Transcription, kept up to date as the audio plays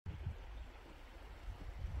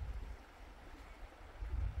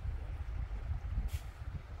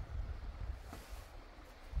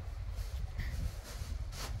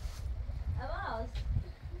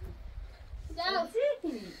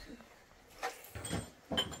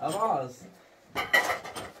عباس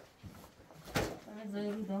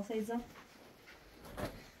زي رو سيزا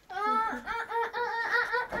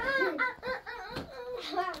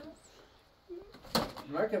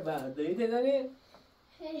مركب بعد دقيقة تاني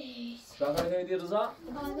باقي تاني رضا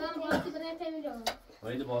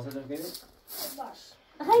وين باصة تاني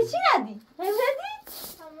هاي چی ندی؟ هاي ندی؟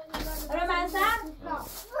 آره من سم؟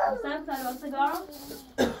 سم سلوات سگارم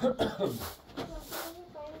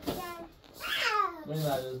من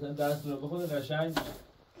مدرسه درس رو بخونه قشنگ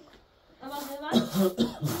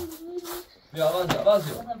بیا عوض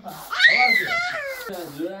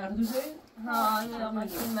جوره اخ دوسته؟ ها یا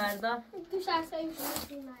ماشین مردا تو شخصایی میشه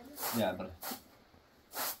مردا نه بره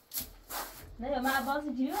نه یا من عباس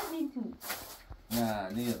جیو دین تو نه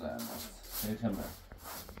نیره عباس خیلی بره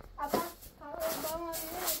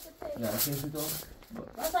نه کسی تو؟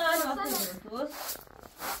 مثلا وقتی درست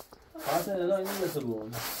خاطر الان این مثل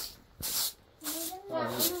بون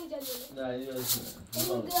نه این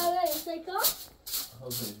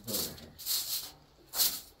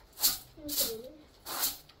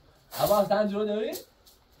عباس تن جلو داری؟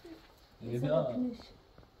 بیا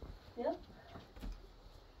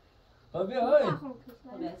بیا های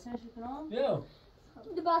بیا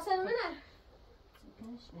لباسن منه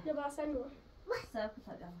لباسن مو ساكت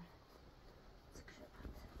هذا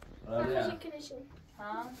رابعه کنشون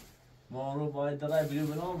ها ما رو باید درای بیرو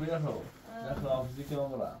بنام بیا رو نخل آفزی که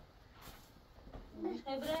عمره مش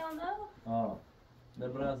خبره اوندا آه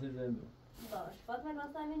نبرا سی زندو باش فاطمه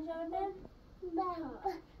راست همین جوردن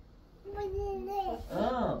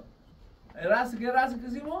آه راسك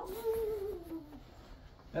زيمو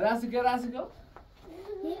راسك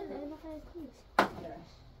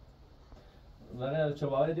ولی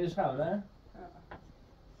چوبای دیش خواهم نه؟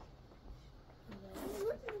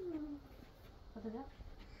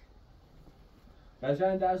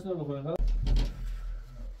 قشنگ درس رو بخونیم خب؟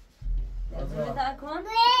 تاکن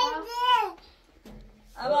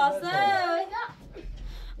عباسه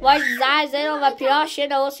وای زیرو و پیراش یه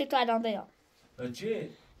دوستی تو ادامه یا چی؟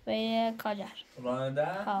 به کاجر راننده؟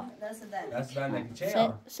 ها دست بند چه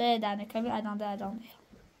یا؟ سه دانه کمی ادامه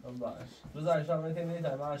باش بذار شما میتونید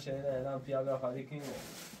من شهر اعلام پیاده خالی کنیم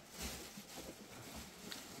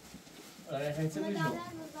آره خیلی چه بیشو؟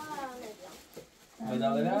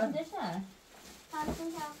 مداله نه؟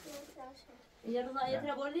 یه رضایت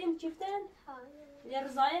را بردیم چیفتن؟ یه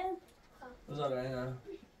رضایت؟ بذار نه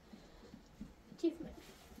چیف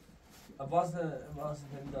عباس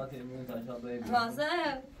تمیداتی امین تا شاد باید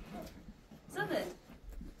عباسه زده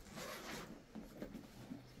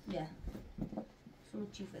بیا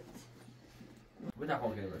سو چیفت بده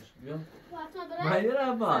خواه که باش بیا واتو مایده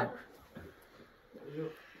را عباس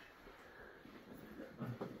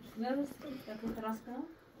نرست تاکن تراس کنم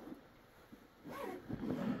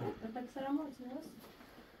تاک سلام نرست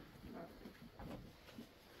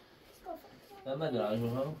من دراشو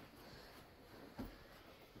هم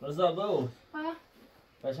رضا بو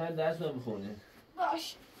قشنگ درس رو بخونی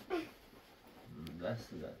باش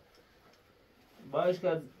دست داد باش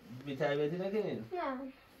که بی تربیتی نکنین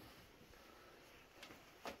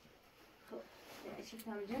نه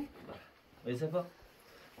چیفتم جن بیسه پا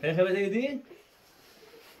خیلی بده ایدی؟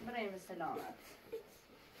 برایم سلامت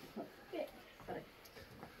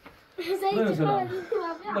زیت سلام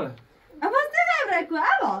بله عباس نگم رکو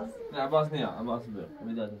عباس نه عباس نیا عباس بیا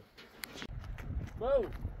میداده بو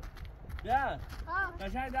بیا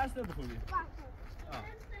قشنگ درس رو بخونی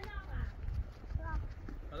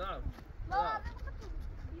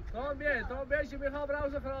تو بیشی میخوام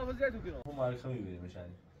براوز خلافزیتو کنم هم معرکه میبینیم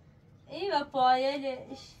مشانی ای و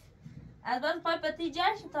پایلش از بعد پای پتی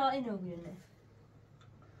جشن تا اینو بیرونه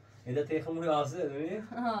اینجا تیخمون یاسه دوی؟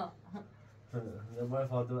 ها نباید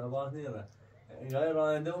فاطمه عباس نیره اینجای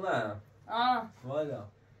راننده اومم والا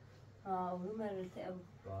اونو مرلته او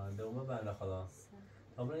راننده اومم بنده خدا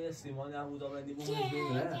تابرن یه سیمانی هم بود آبرندی بود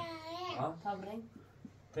میدونه تابرین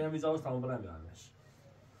تو هم بیزاوز تمام برم بیانش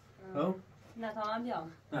نه تمام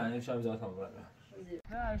بیام نه این شب بیزاوز تمام برم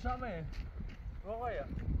نه شامه آقایا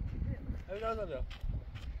اجازه بیا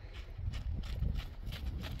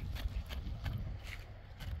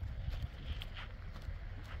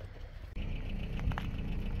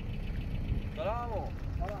سلامو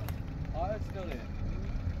آقا چطوره؟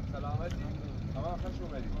 سلامتی؟ تمام خوش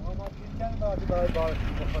اومدی آقا ما پیر کردیم باید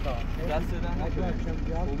خدا دست دادن نکنه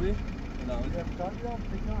خوبی؟ سلامتی بیام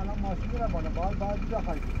فکر الان ماشین میرم بالا باید بیا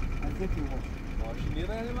خواهی از یکی اومد ماشین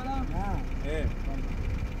میره منم؟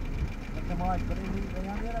 نه ما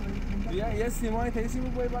بیا یه سیمای تیسی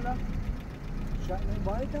بود بایی بالا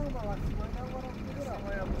باید هم باید سیمای هم باید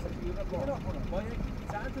سیمای هم با یک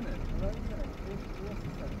چند تونه؟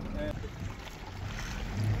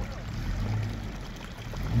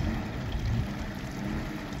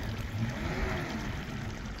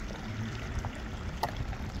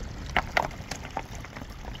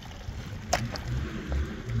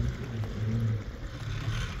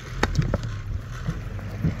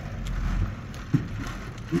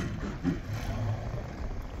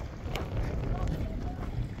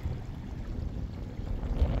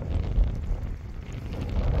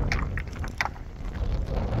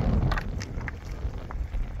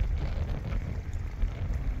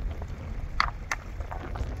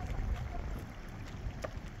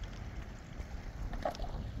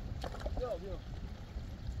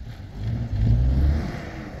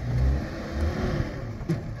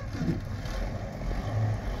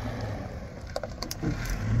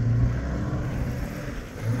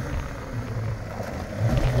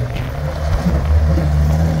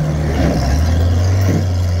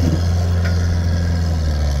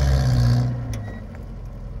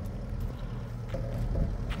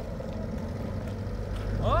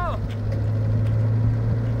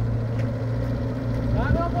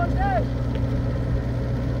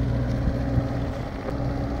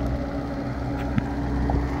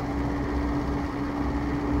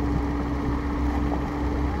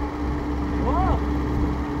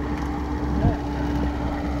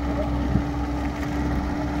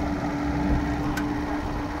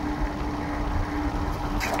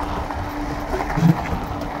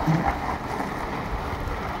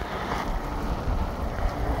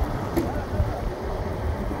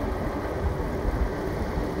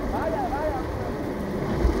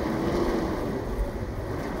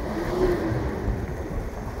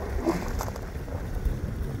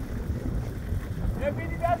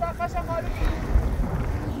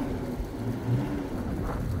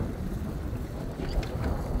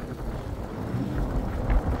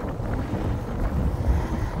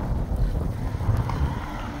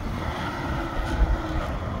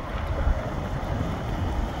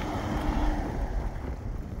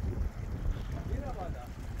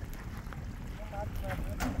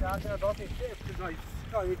 شما فکر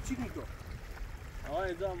ابتدایی چی میگو؟ آقا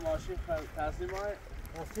اینجا ماشین تصمیم های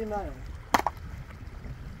تصمیم نه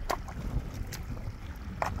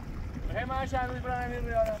بخیر من شهر میبرم این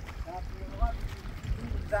ریاره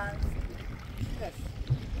زن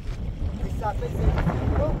این صفحه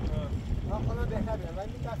زیادی رو من خودم بهتر بیدم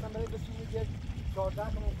ولی میترسم برای بسیم که 14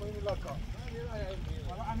 کنم کنیم لاکا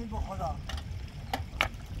حالا امین با خدا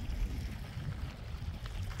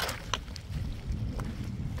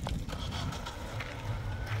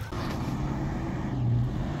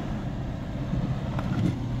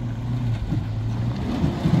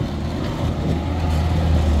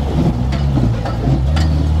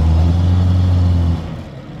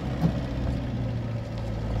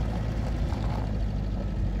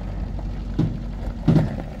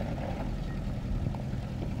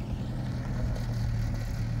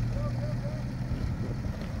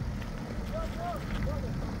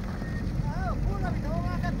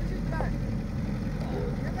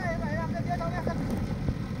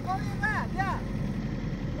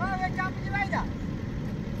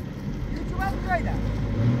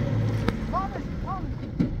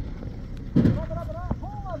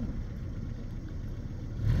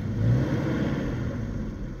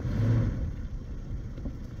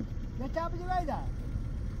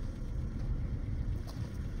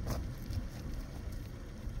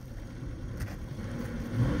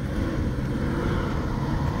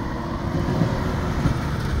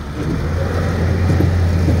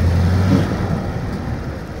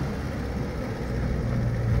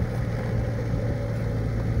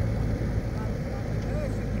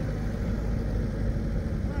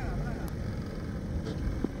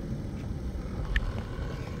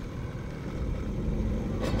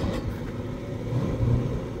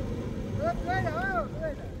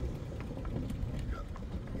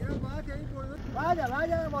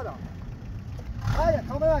vaya, moro. Vaya,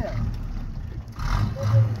 come vaya.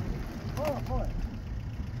 Joder.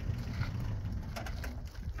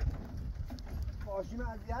 ماشین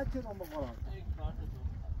اذیت کردم با قرآن.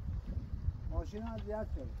 ماشین اذیت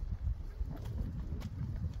کردم.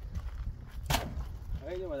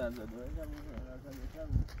 خیلی بدن زد. نه.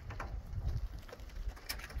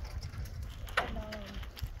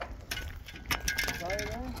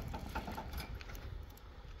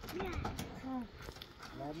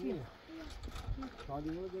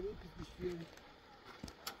 شادیمون رو داری پیش بیاری.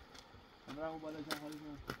 امرا اون بالا جان حالی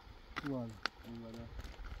کن. اون بالا.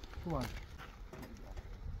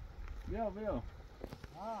 بیا.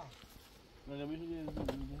 ها. من میشه یه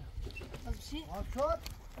چی؟ شد.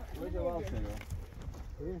 وای جواب شد.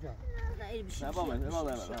 اینجا. نه این بشی. نه بابا،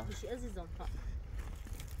 بشی عزیزم.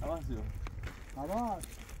 حواس دیو. حواس.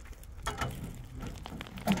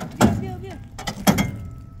 بیا.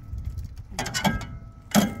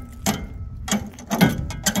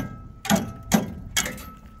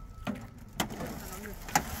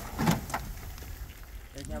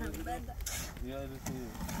 یا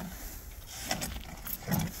رسید.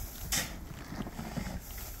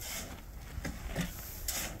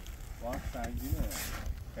 باز سنگینه.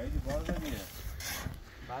 خیلی بازه دیگه.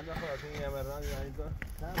 بنده خدا تو این امران یعنی تو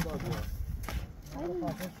چند بازه؟ حالا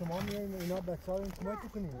خاطر شما میایین اینا بچه‌ها رو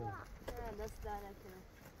کمک کنید. دست در نکنه.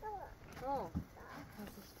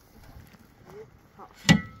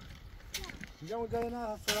 اینجا اونجا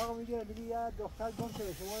نه سراغ میگیره دیگه یه دختر گم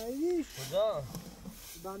شده شما نیدیش؟ کجا؟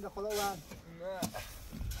 بنده خدا بند. نه.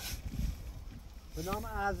 به نام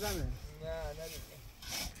اعظمه. نه دیگه.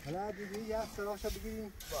 حالا دیگه یه سراغشو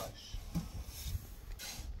بگیریم. باش.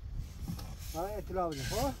 برای اطلاع بدیم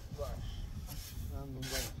خب؟ باش. ممنون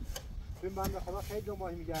دارم. این بنده خدا خیلی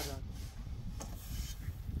دنبال میگردن.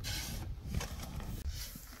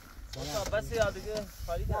 بس یا دیگه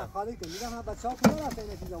خالی نه کنم. خالی کن. میگم من بچه‌ها کجا رفتن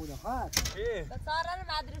اینا اینجا بودن؟ خواهد. چی؟ بسارن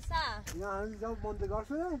مدرسه. اینا هنوز اینجا ماندگار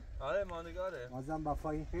شده؟ آره ماندگاره. بازم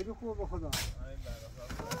بفایی خیلی خوبه به خدا. آره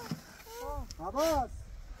برا. عباس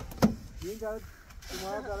این داره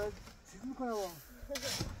شما داره چیز میکنه با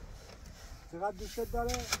چقدر دوستت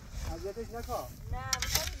داره اذیتش نکن. نه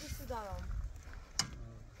خیلی دوست دارم.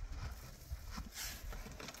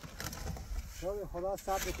 شما خدا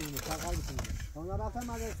صبر بکنید شغال بکنید. شما رفتن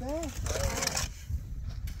مدرسه؟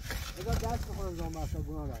 بذار دست بخونم زمان بسا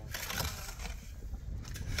گناه دارم.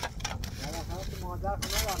 بالاخره که مادر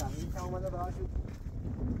خونه دارم این که اومده براش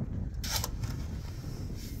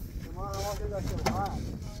شما حواست داشته باید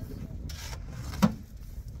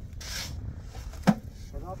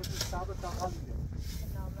خدا بسید صبر شغال میده.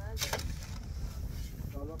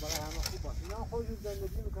 حالا برای همه خوب باشه. اینا خودشون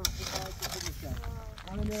زندگی میکنن خوب باید خوب میشن.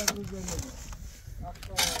 همه میرن روز زندگی.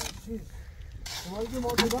 چیز شما دیگه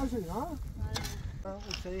ماندگار شدین ها؟ اون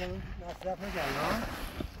سری همین مصرف نکردین ها؟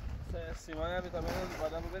 سیمای هم تا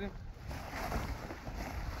بعدا بریم.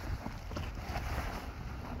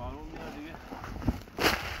 معلوم میاد دیگه.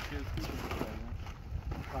 چه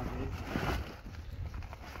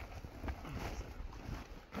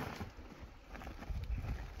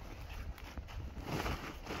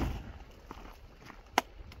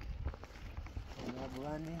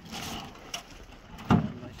ببندی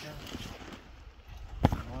باشه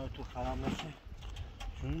ما تو خراب نشه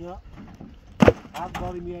چون یا هر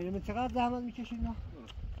باری میاییم چقدر زحمت میکشید نه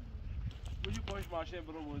بوجی پاش ماشین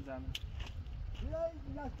برو بود زمین بیایی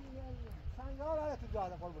سنگار هره تو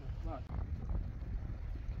جاده قربونه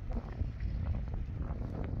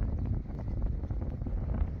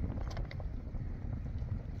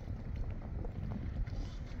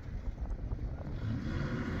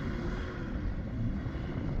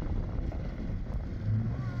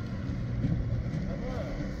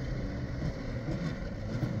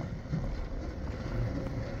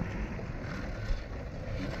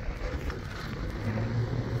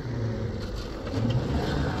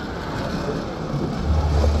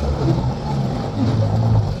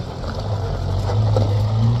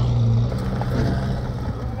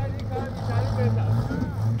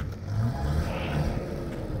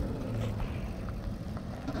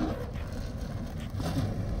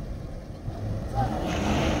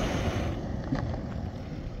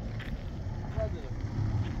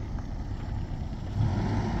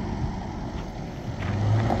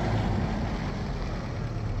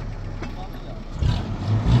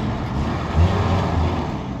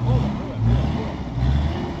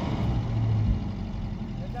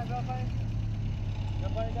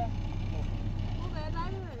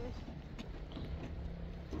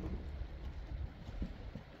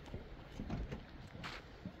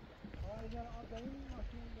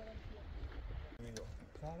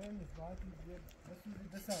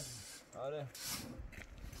آره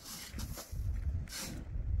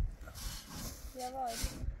یواش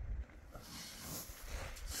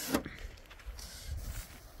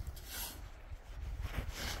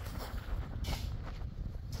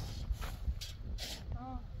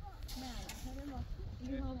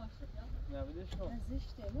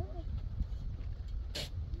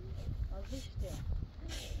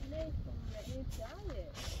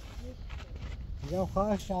میگم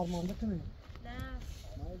خواهر شرمنده کنی نه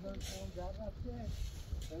مایدان اون در رفته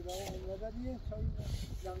پیدا اون نزدیه چایی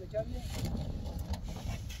جمع کردیه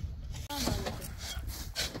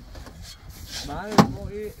من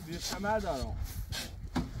موقعی بیشتمر دارم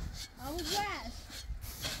همون بس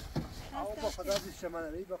اما با خدا بیشتمر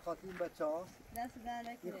به خاطر این بچه ها دست در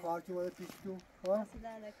این نکنه خواهر که ماده پیش تو دست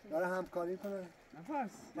در نکنه داره همکاری کنه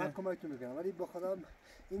نفس من کمکتون میکنم ولی با خدا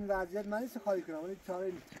این وضعیت من نیست خواهی کنم ولی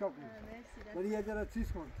چاره چیکار کنم مرسی ولی یه ذره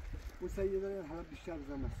چیز کن اون سعیه داره حالا بیشتر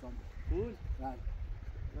بزنم استان پول؟ بله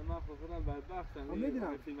من خودم بدبختم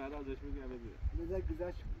میدونم فیلم ها ازش میگم ببین بذار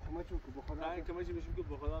گذشت کمک بکن با خدا من کمکی بشم که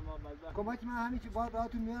با خدا ما بدبخت کمک من همین که باید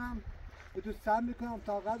راهتون میارم به تو سم میکنم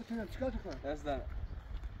تا قدر بتونم چیکار کنم دست در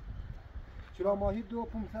چرا ماهی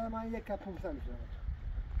 2500 من یک کپ 500 میشم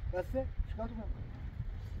بسه چیکار کنم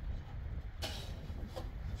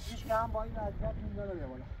هیچ که هم با این وضعیت میدونه بیا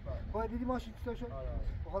بالا خود دیدی ماشین چطور شد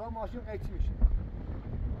به خدا ماشین قیچی میشه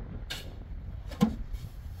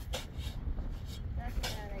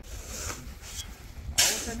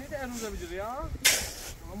اما تنید امروز بجوری ها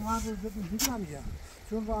اما من روزتون دیدم میگم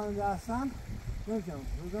چون راننده هستم نمیتونم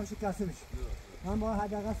روزم شکسته میشه من با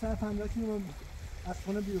حداقل ساعت 50 کیلومتر از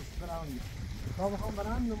خونه بیرون برام میگم تا بخوام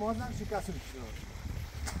برم نمازم شکسته میشه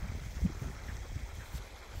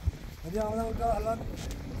ولی آمدم اونجا الان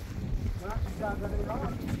برم بیشتر زده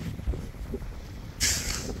ایران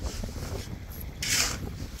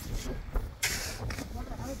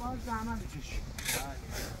همه باید زحمت بکش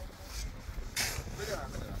بده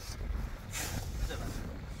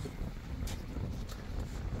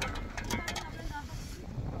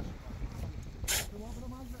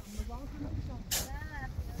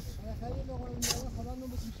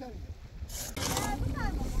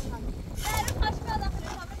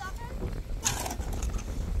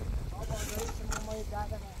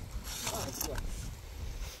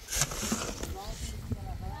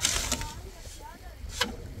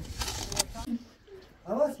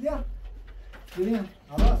عباس بیا ببینم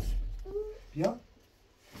عباس بیا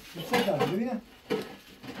بسید دارم ببینم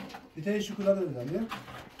بیتایی شکلات رو بدم بیا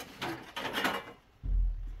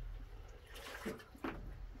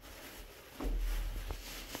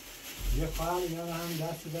یه خواهم اینا رو هم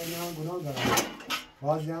دست دارم اینا هم گناه دارم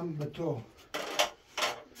بازی هم به تو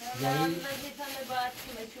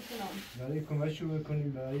برای کمکشو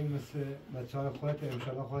بکنیم برای مثل بچه های خودت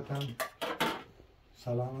امشالله خودت هم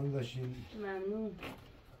سلامت باشین ممنون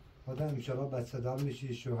خدا انشالله بچه دار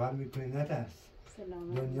میشی شوهر میکنی نترس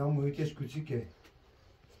دنیا محیطش کوچیکه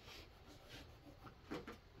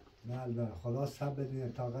بله خدا صبر بدونه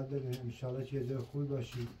طاقت بدونه انشالله که یه جای خوبی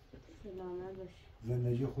باشی سلامت باشی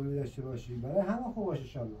زندگی خوبی داشته باشی برای همه خوب باشه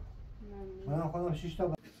انشالله من خودم 6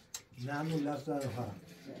 تا ممنون لفظ داره خواهم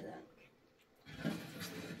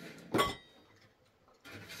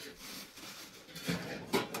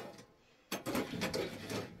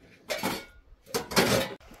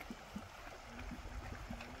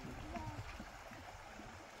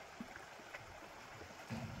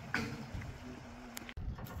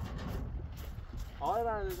آقای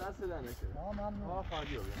رنده دست دنه که ممنون آقا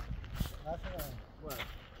خواهدی رو بیان دست دارم باید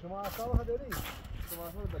شما اصلا داری؟ شما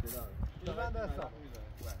اصلا رو بده بزن دستا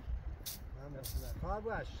کار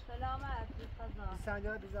باش سلامت خدا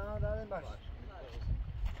سنجا بیزنان داریم باش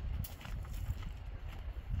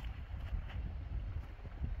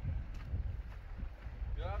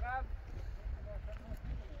بیا عقب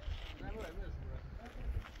نه باید میرش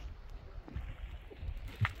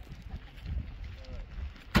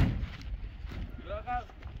بیا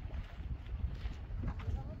عقب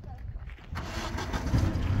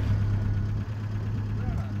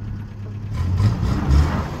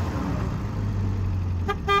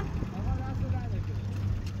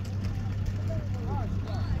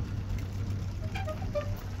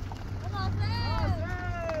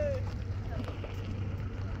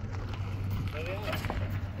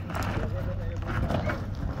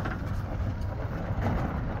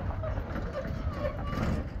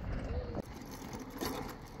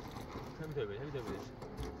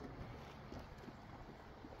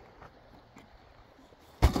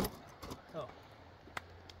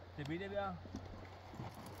بیده بیا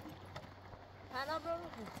هنا برو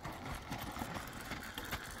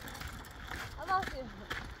الله خير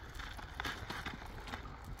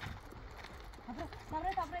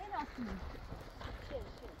صبري این آسونی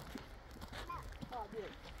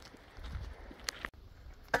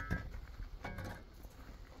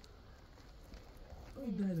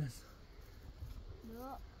درست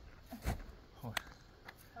نه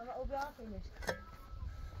اما او بیا فینش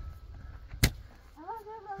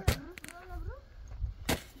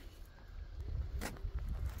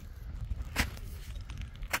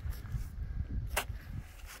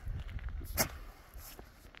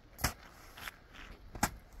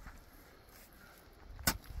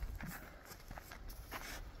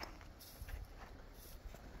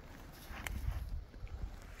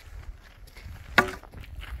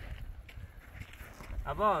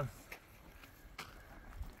عباس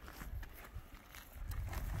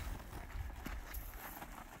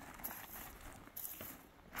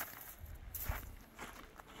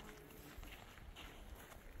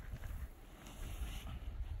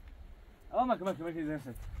ماكو زين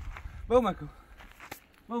ست بو ماكو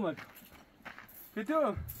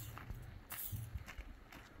كتو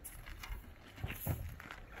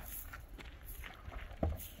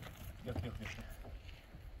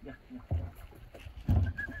يا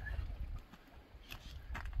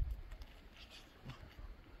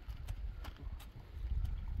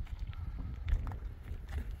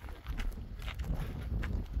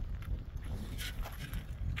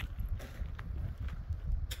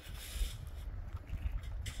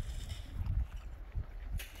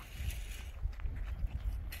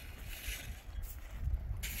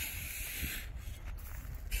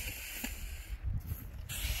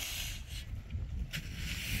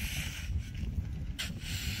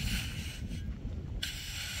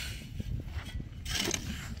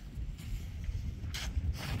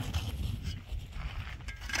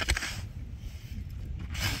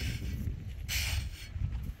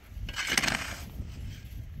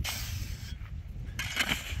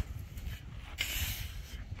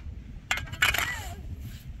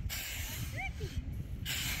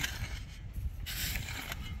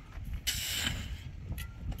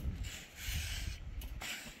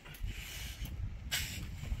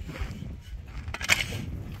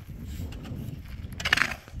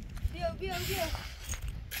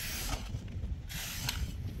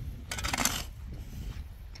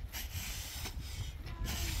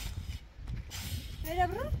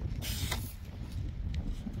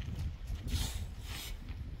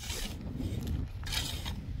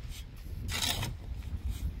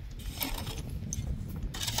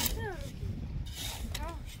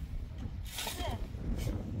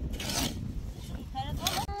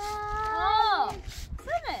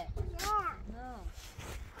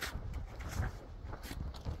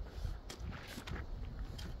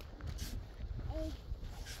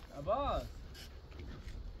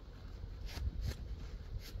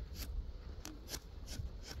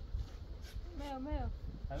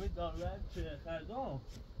تقریبا چه خردام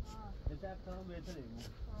بهتر کنم بهتره ایمون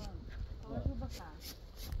باشو بخر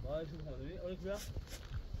باشو بخوردی اونی که بیا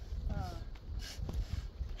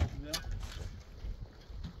بیا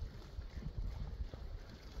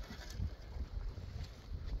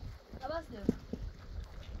عباس دیو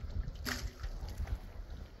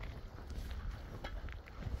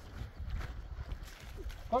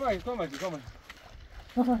Come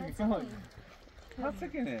هسه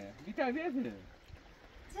کنه بی تربیته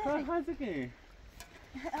هسه کنه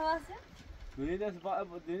عباسه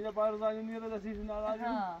دنیا بار زنی نیره دستیش نالایی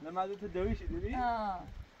نمازی تو دویشی دیدی؟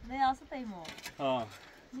 نه آسه تیمو ها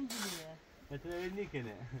میگیره بتونه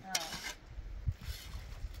نیکنه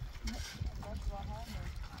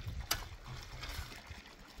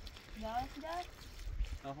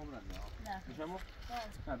تا خوب رنده نه بشمو؟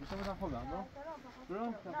 نه بشمو تا خوب رنده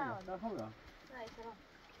برو تا خوب رنده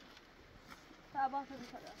تا عباسه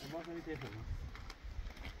بکنه باشه می تیفه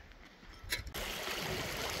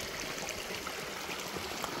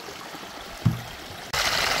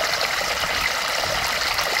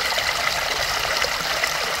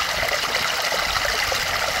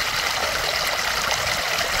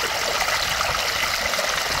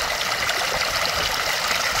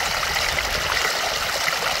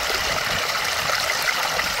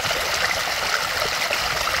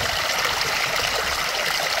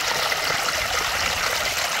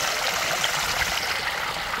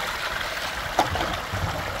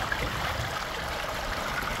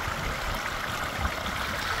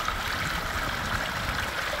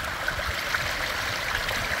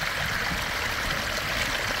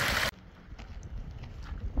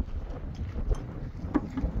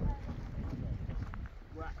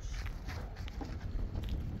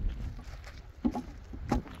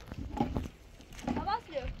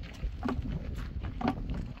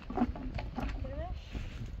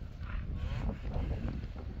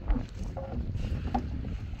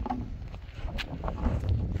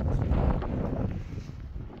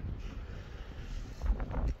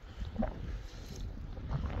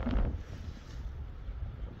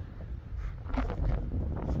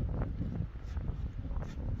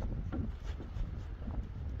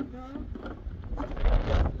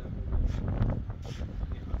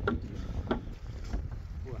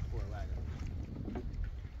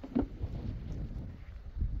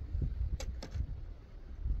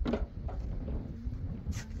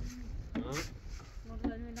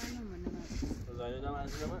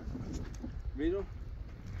Viro?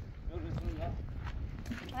 Eu vou lá.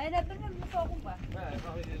 Aí depende do que eu comprar.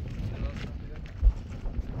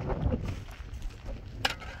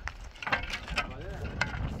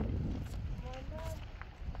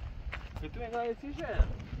 که تو انگار چیشه؟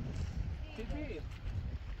 چی؟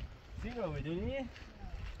 چی رو میدونی؟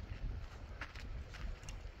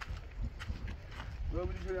 رو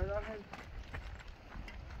بودی شده داخل؟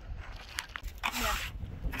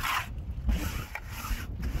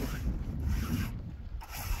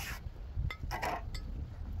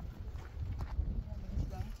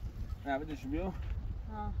 نه بدش بیو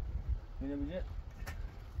میره بجه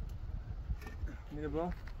میره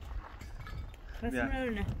برو بس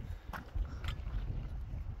نرونه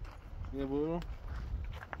میره برو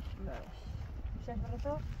شفره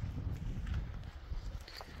تو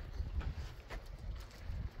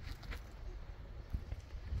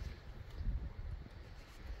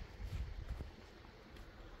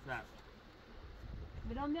نه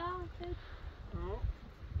برام بیا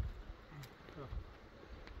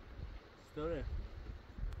ستاره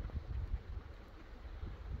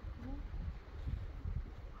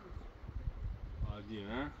عادیه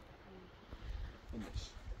نه؟ بندش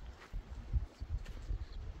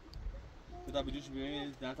تو تا بجوش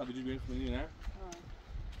بیایی نه تا بجوش بیایی خونی نه؟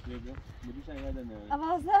 بیا بیا بجوش هم یادم نمیاد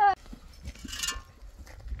عوضه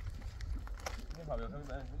نمیخواه بیا خیلی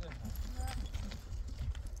بند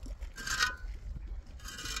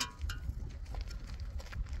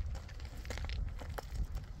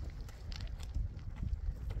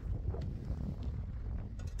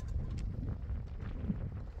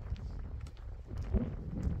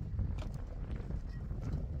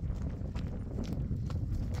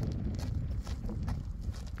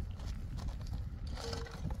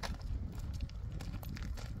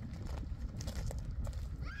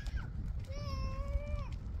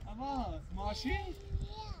ماشی؟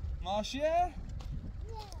 ماشیه؟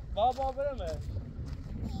 بابا برمه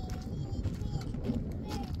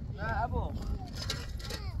نه ابو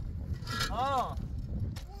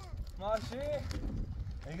ماشی؟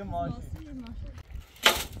 اگه ماشی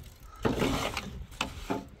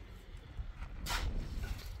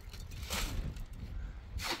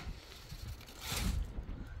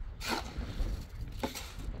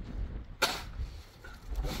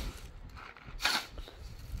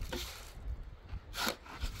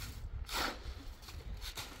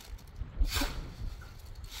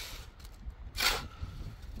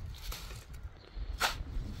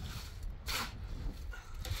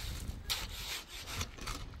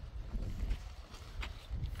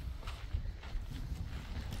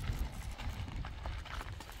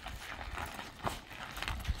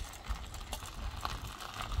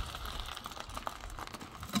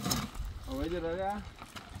Maybe Raga.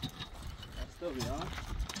 Still be on.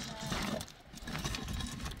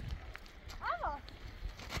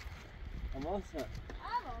 Vamos.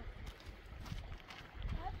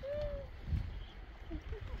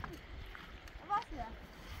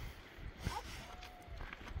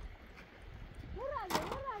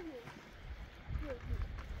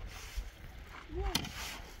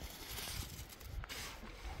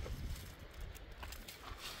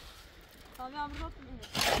 Tamam ya burada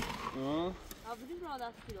oturayım. Abi değil mi o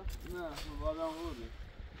da kilo? Ne? Bu adam vurdu.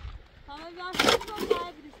 Tamam ya şimdi o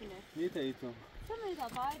daha birisine. Niye teyittim? Sen mi de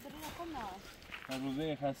baydır ya kona? Ben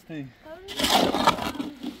روزه خسته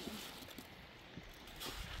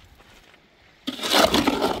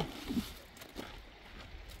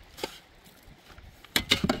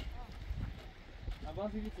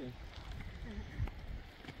Abbas gitti.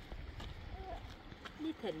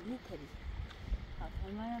 Literi.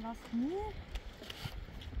 Hatırlamaya nasıl niye?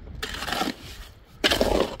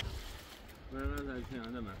 Ben de şey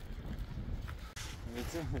anlamam.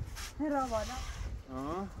 Evet. Merhaba.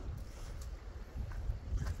 Aa.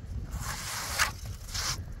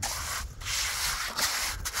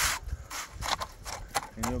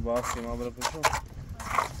 اینو باز که ما برای پشم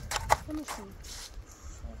Konuşun.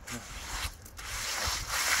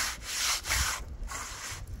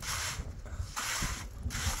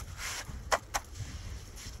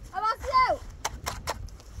 Abasyo!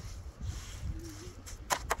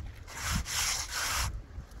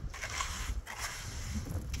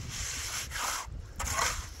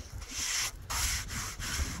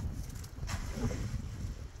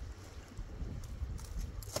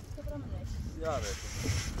 Ya evet.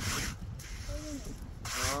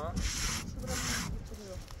 Aa.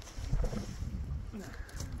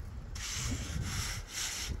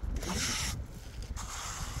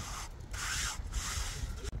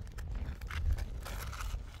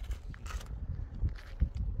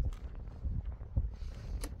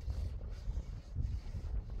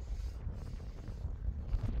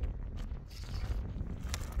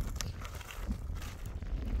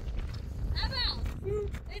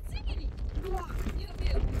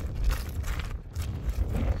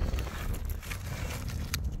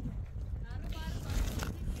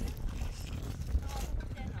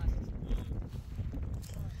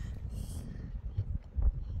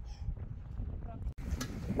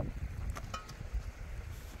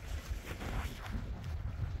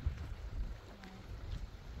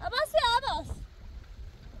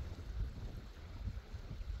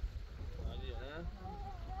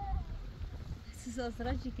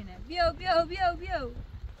 Sıra çıkına. Biyo.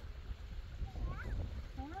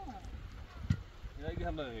 Ya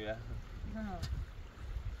gel bana ya.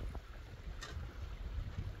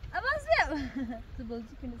 Abasyo! Tu bol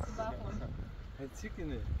çıkına sabah oldu.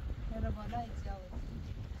 Çıkını. Merhaba da içiyor.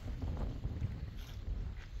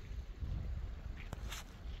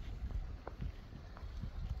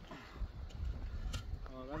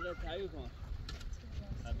 قبل تعیین کن.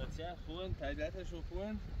 البته خوبن تعدادشون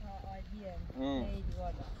خوبن. عادیه. آه. خیلی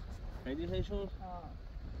بالا. خیلی خیلیشون.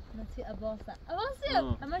 نتی عباسه.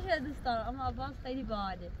 عباسه. همش دوست دارم اما عباس خیلی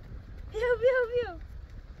باحاله. بیا.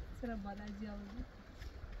 چرا بالا جاوید؟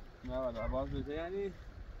 نه ولی عباس بده یعنی.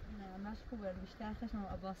 نه مش خوبه بیشتر خشم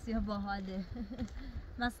عباسی باحاله.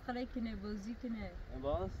 مسخره کنه بازی کنه.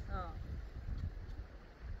 عباس؟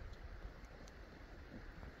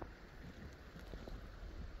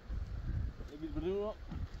 برو.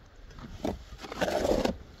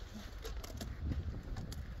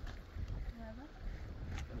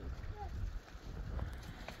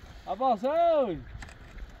 عباس اوی.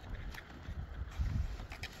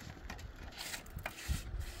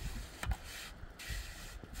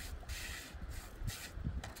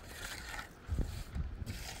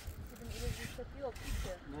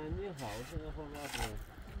 نه نیخواه واسه نخواه نخواه.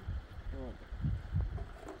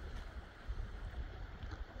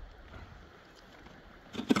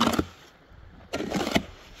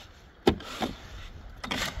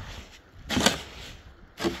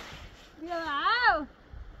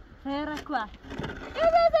 Quoi?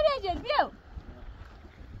 Viens, viens.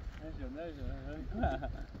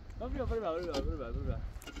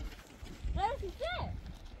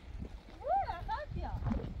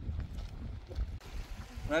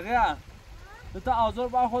 رقیه تا آزار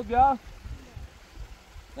با خود بیا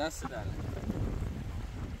دست داره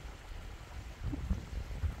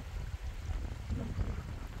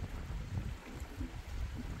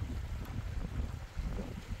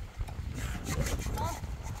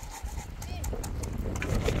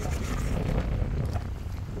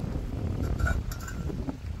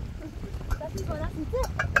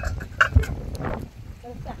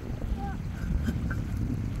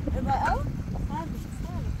Am I out?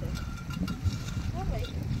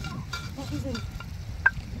 بزنی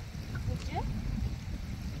چه؟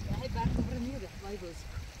 هی برخورد میده وای باز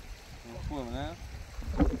خوبه نه؟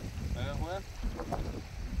 خوبه؟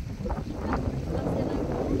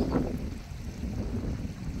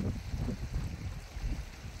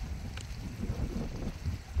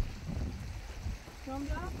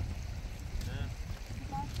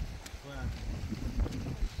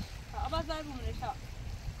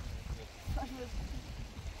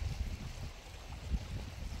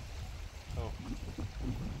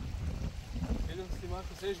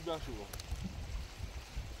 Seis baixo.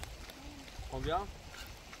 Combien? Non.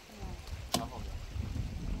 Combien?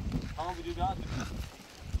 Comment vous dites?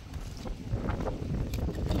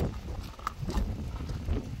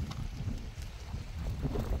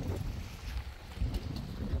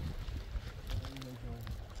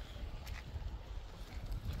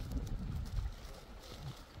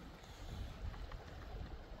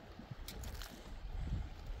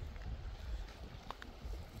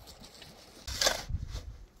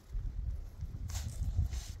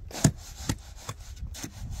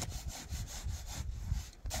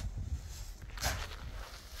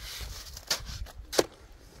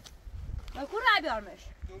 بیارمش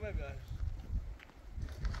دومه بیار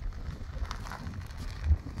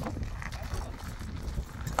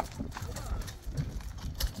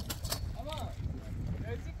اما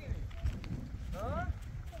نزدیک کنی ها؟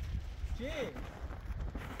 چی؟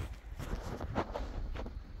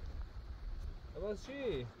 عباس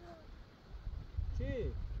چی؟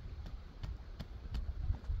 چی؟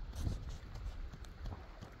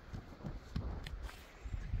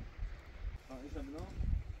 ایشا بینام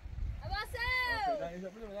اینجا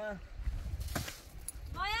بودیم نه؟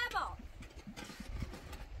 مایه با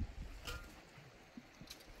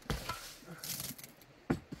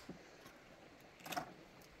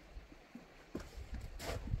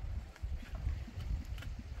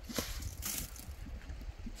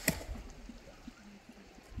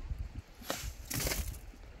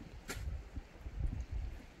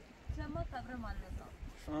شما تبره مال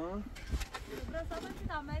نظام تبره سامن چی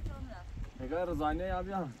تامه کنم اگر رضاییه یا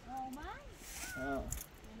بیان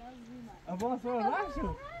عباس برو راه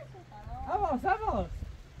شو عباس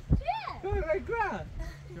چیه؟ تو رای کرد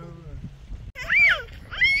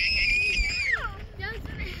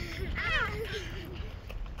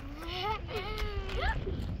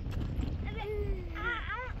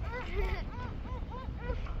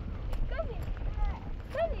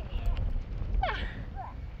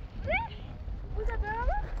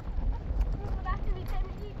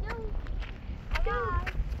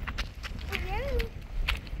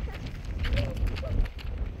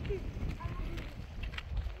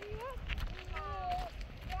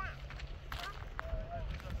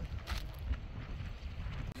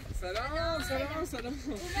سلام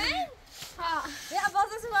ها يا عباس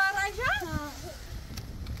اسمع راجع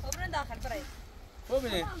خبرنا داخل بري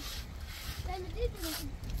خوبه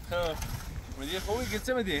خب مدی خوبی گیت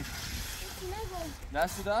مدی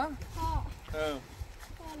دست دا ها خب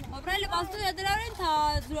خبرنا لباس تو يدرارين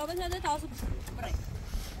تا جوابت هذا تاسو بري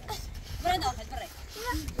بري داخل بري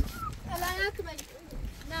لا يكمل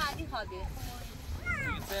لا دي خابيه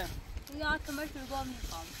گیت يا كمل شو قام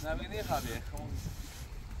يقام نه بگی خابیه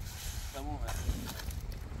تمومه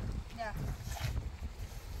يا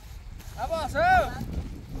عباس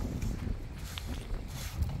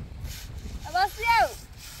عباس يو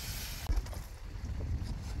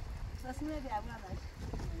رسمي دي ابغى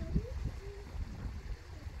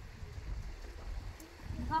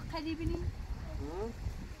ها قريبني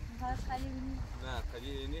ها قريبني نه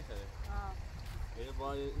خیلی نیخه یه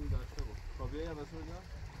با این داشته بود خابیه یا بسو جا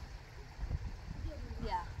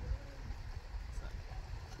يا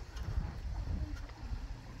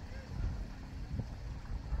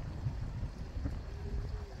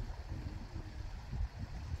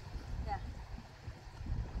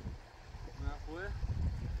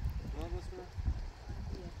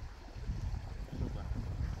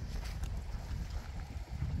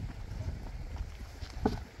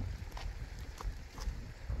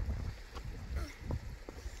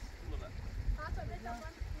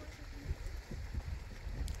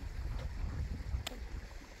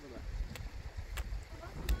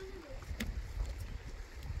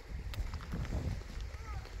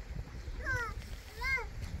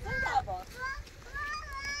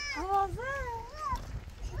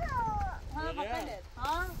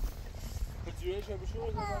Situation بشو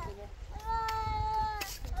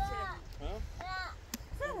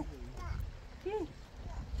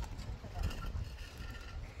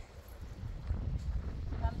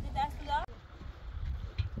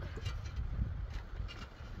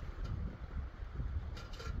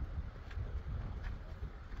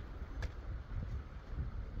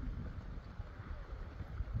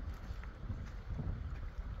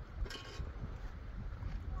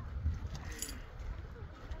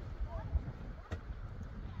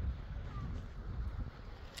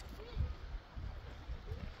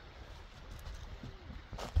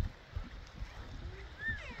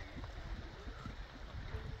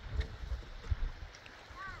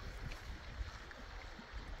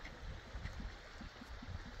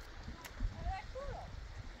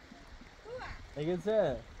اگه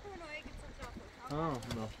چه؟ آه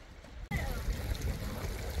نه.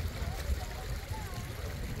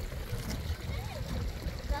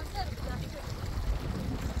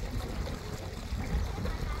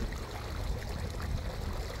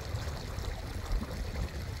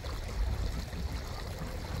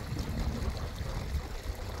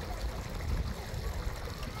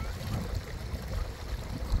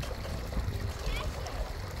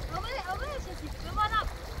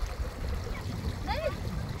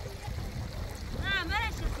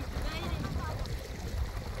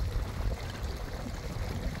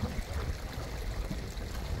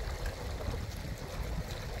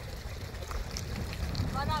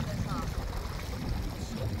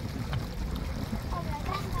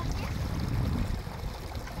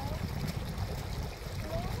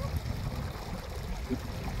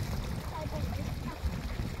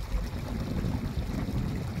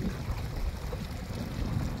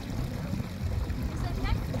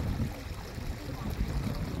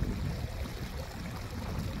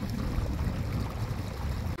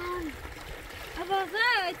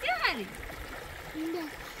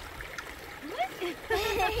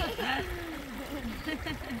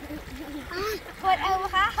 خود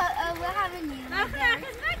او همینی آخه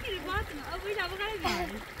نگیری باطنه او بینا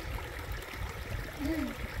بگیری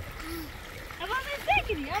اما من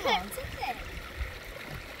بگیری اما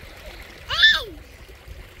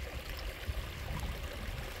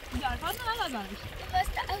بیار باطنه اما بانش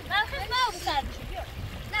من خیلی ما بسر بشه بیار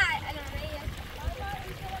نه الان رایه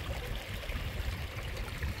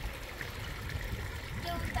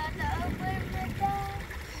دوستان او برمده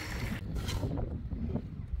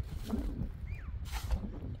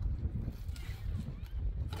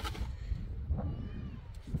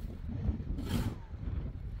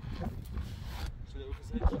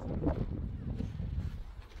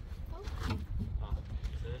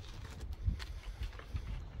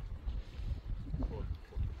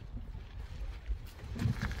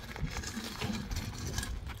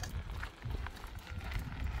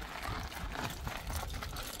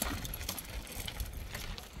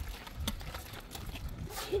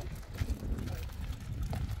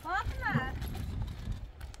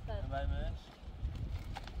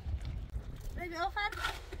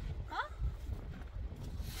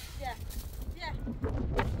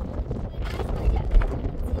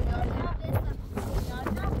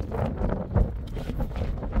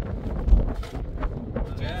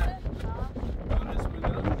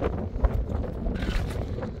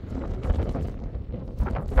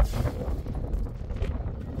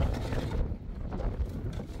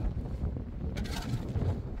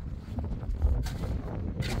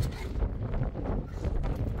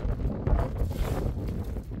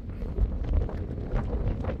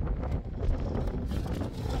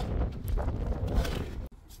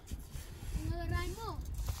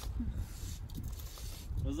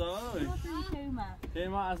خیلی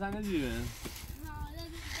ما اصلا ندیدیم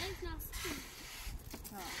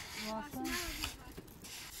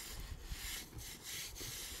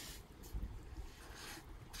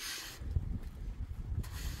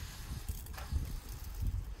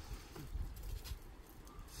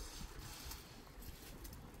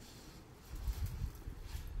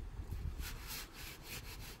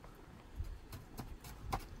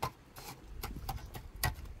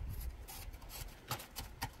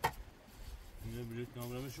بلیت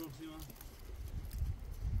کامرا شوخ سیما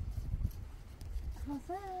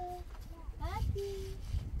هاتی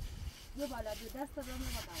دو بالا دو دست رو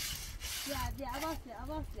نمی‌کنم بیا عباس بیا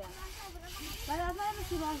بعد از من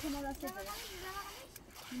سیما شما دست بده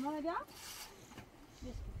سیما بیا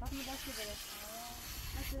بیش فقط دست بده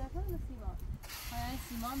دست بده سیما های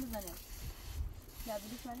سیما بزنه بیا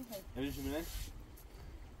بلیت منی خیلی بلیت منی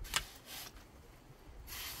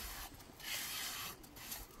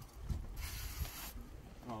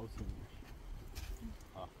اوسم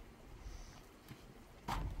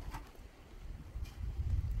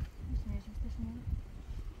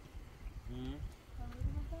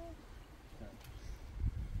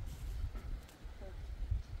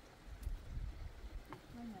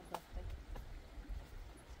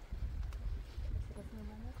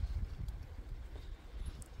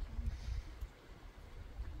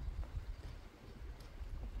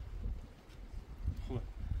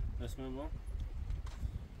اسمه با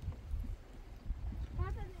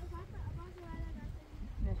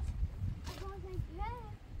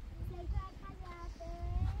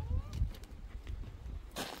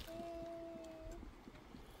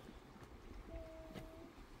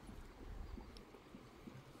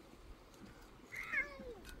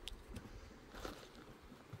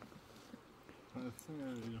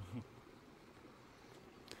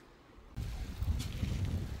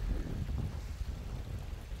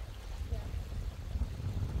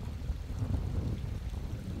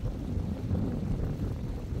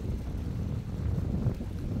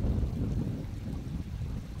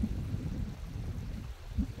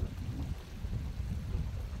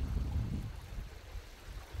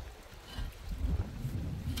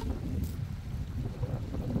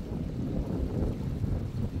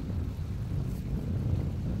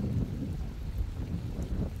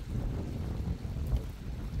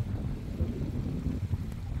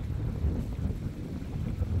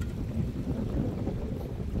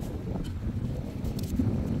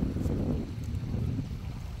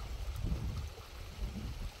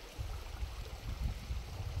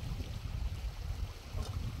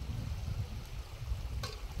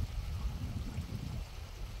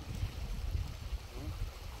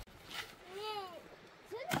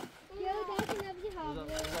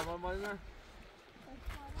خواهی نه؟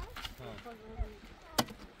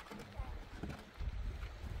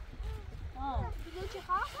 دیگه چی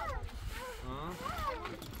خواه؟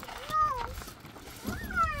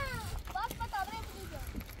 باز با تابره بودیجا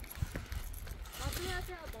باز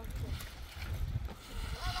میاسه باز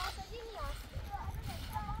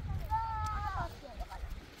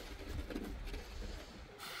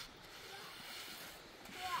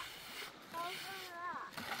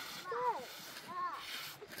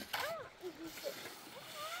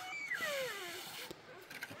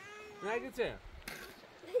نه گیته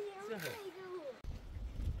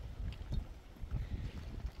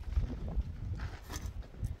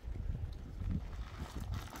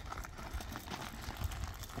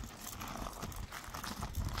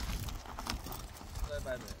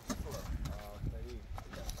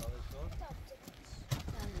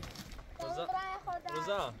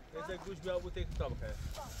روزا یه گوش بیا بود یک کتاب خیر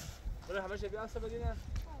برای همه بیا هسته بدینه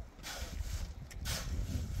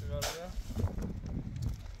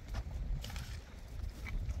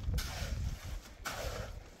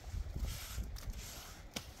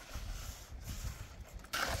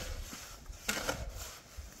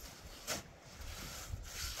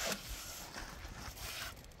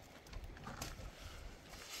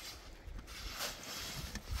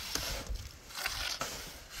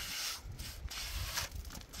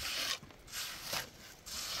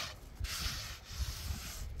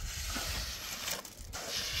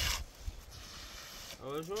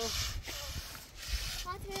شو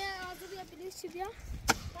هات آزو بیا بلیش چی بیا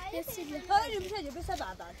هاي اللي بس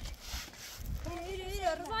بعد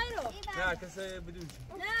رفايرو نه کسی بدون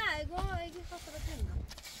لا يجي خاطر بتنا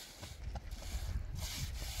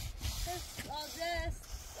بس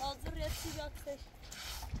آزر يا سي باكسش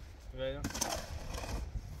وين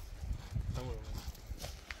تمام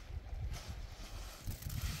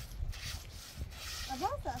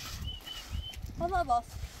أباصة هذا باص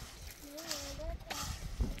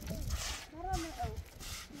مرة من أول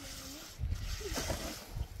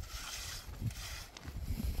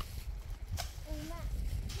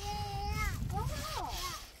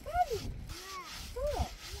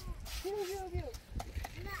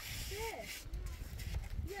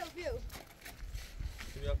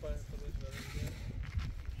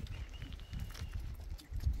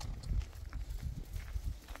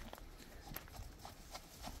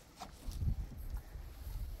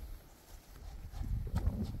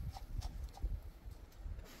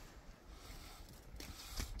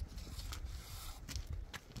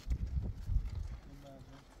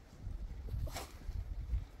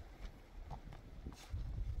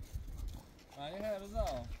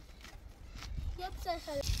رضا يبسخ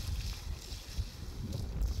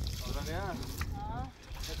أغنية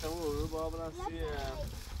أنت هو بابا نسي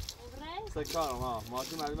سكر ما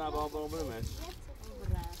شو معلومة بابا برمش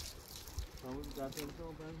ما مش قاعد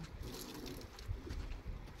تنسون بس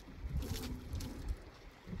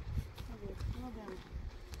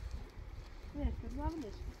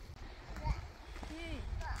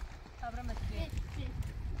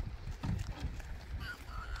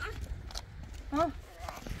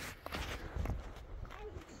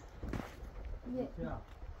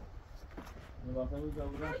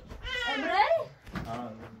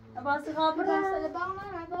أباصي خابرة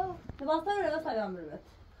أباصي ولا بس أيام بالبيت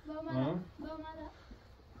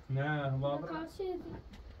نه بابا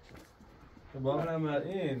بابا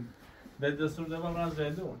مرئين ده دستور ده بابا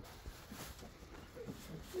زيدون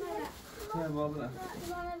نه بابا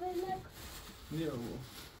نیو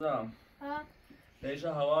سلام ليش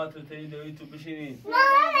هوا تو تيجي تو بشینی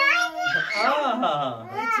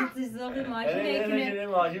چیزی زوقی ماشین نه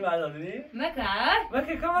ماشین برداری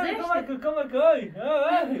مکه کم کوی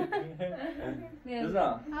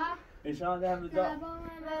رضا ایشان ده هم رضا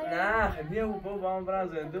نه خدیه و بابا برا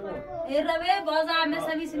زندون این روی باز هم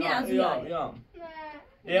مثل میسنی از یا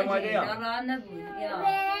یه مایده یا راه نبود یا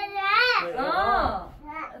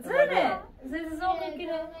زیادی زوقی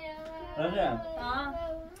کنه رجع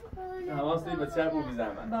حواستی به چه بو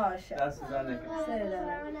بیزنم باشه دست بزن نکن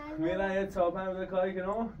سلام میرن یه تاپن به کاری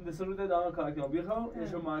کنم دست رو دادم کاری کنم بیخوام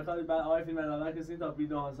ایشون مایخال بعد آی فیلم ادامه کسی تا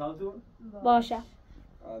بیدو سالتون باشه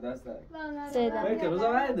دست درک سلام ولی که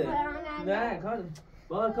روزا برده نه کار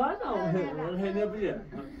با کار نمون هنه بیه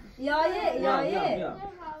یا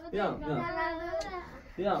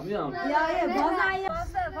بازا یا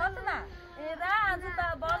فاطمه را از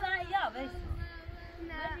بازا یا بس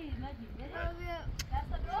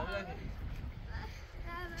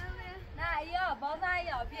نه یا بازا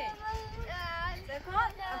یا بی سکون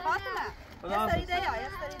فاطمه یه سری دیا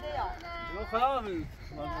خدا حافظ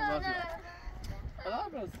خدا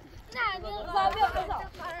حافظ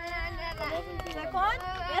سکن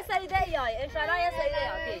یه سریده یای انشالله یه سریده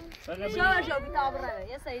یای شو بیتاب روه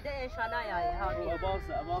یه سریده انشالله یای عباس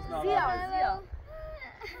زیاد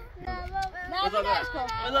نه بدهش کن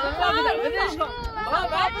بدهش کن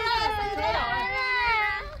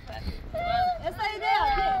یه سریده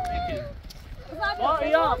یای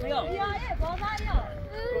بیا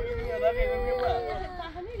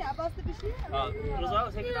فهمیدی عباس بشی؟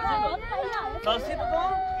 رضا سکت تاسی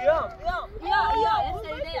بکن یا یه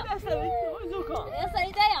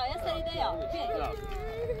سریده یای یه سریده یای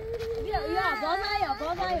بیا باز آیا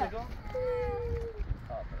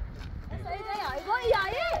یه سریده یای گو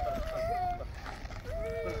یایه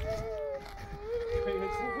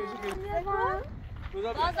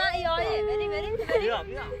باز آیایه بری یا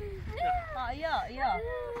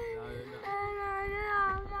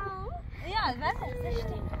Ja, het is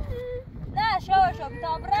نه شو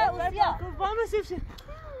بیتاب رو اوزیا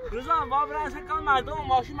رضا ما برای اصلا کام مردم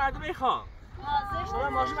ماشین مردم میخوام زشت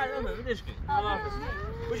ماشین مردم بدش کن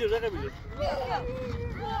بجو رقه بیدو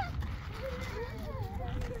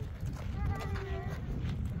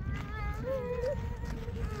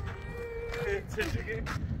چشکی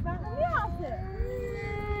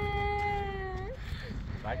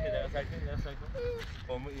بلکه در سکن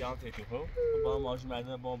با ما ایام تیتو خب با ماشین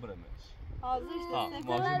مردم با برمش ماشین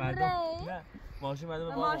مردم نه ماشین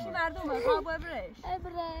مردم با خواب برش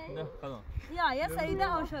نه خلاص یا یه سریده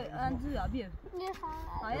آشو انزویا بیا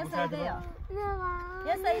یه سریده یا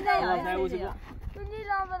یه سریده یا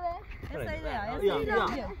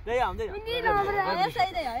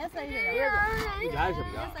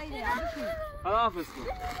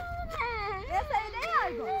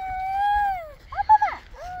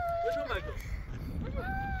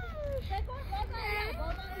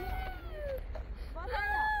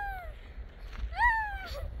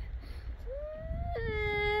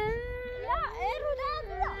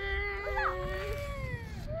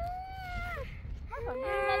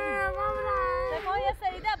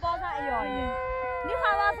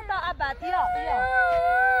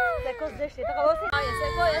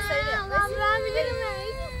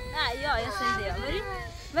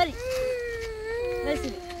Very.